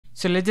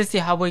So let's just see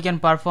how we can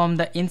perform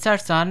the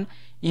insertion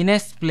in a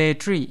Splay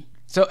tree.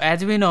 So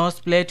as we know,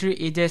 Splay tree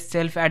is a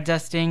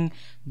self-adjusting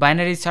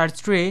binary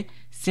search tree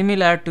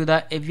similar to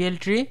the AVL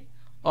tree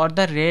or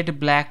the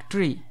red-black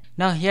tree.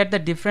 Now here the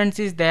difference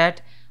is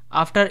that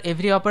after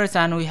every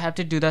operation we have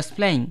to do the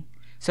splaying.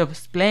 So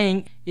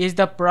splaying is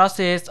the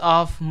process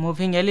of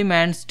moving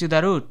elements to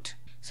the root.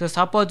 So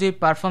suppose we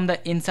perform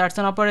the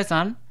insertion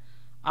operation,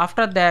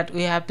 after that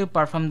we have to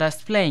perform the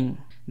splaying.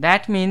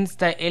 That means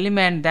the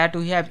element that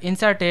we have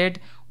inserted,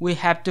 we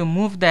have to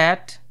move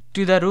that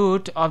to the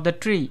root of the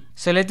tree.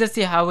 So let's just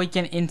see how we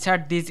can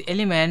insert these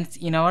elements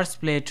in our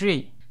Splay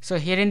tree. So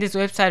here in this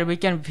website we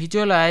can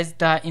visualize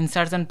the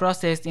insertion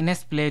process in a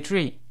Splay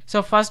tree.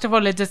 So first of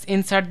all, let's just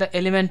insert the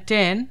element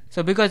 10.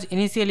 So because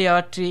initially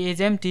our tree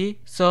is empty,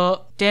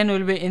 so 10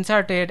 will be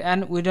inserted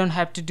and we don't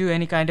have to do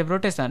any kind of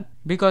rotation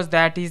because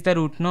that is the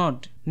root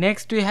node.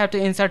 Next we have to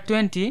insert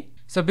 20.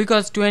 So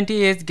because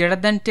 20 is greater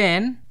than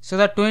 10, so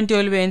the 20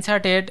 will be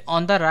inserted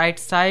on the right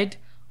side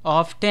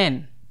of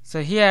 10.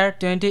 So here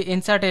 20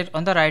 inserted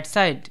on the right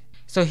side.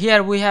 So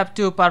here we have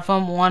to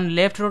perform one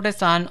left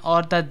rotation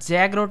or the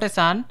jag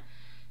rotation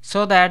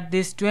so that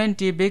this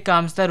 20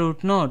 becomes the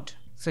root node.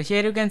 So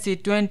here you can see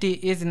 20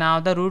 is now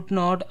the root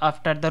node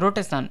after the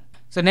rotation.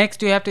 So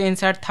next we have to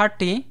insert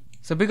 30.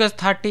 So because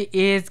 30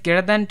 is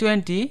greater than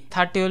 20,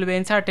 30 will be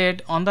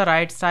inserted on the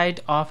right side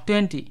of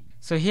 20.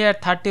 So here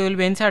 30 will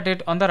be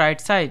inserted on the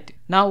right side.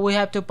 Now we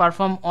have to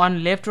perform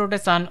one left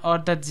rotation or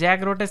the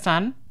jag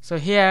rotation. So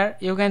here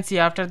you can see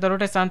after the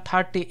rotation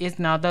 30 is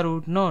now the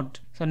root node.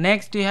 So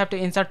next we have to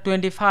insert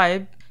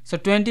 25. So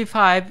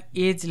 25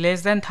 is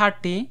less than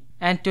 30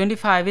 and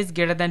 25 is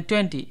greater than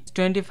 20.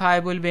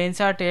 25 will be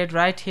inserted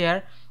right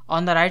here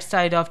on the right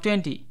side of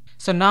 20.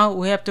 So now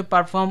we have to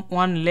perform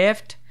one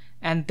left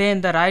and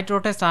then the right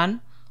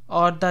rotation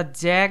or the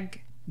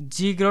jag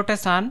jig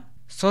rotation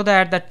so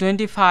that the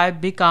 25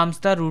 becomes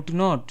the root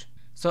node.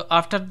 So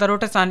after the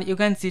rotation you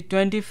can see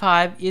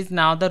 25 is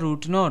now the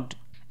root node.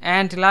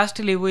 And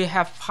lastly we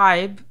have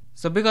 5.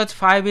 So because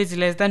 5 is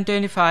less than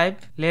 25,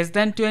 less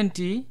than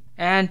 20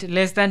 and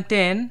less than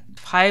 10,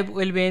 5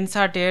 will be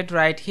inserted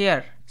right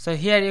here. So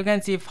here you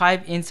can see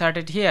 5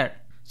 inserted here.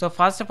 So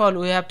first of all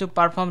we have to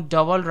perform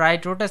double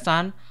right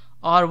rotation,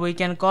 or we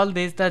can call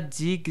this the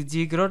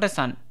jig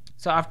rotation.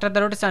 So after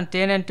the rotation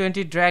 10 and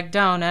 20 drag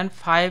down and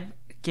 5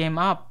 came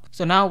up.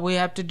 So now we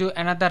have to do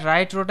another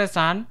right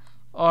rotation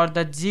or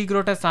the jig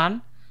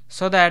rotation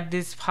so that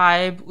this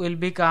 5 will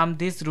become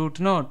this root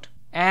node.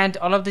 And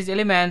all of these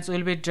elements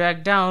will be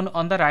dragged down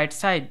on the right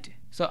side.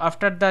 So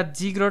after the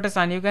jig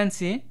rotation you can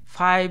see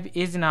 5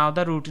 is now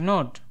the root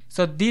node.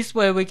 So this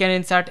way we can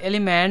insert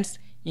elements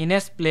in a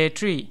Splay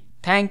tree.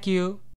 Thank you.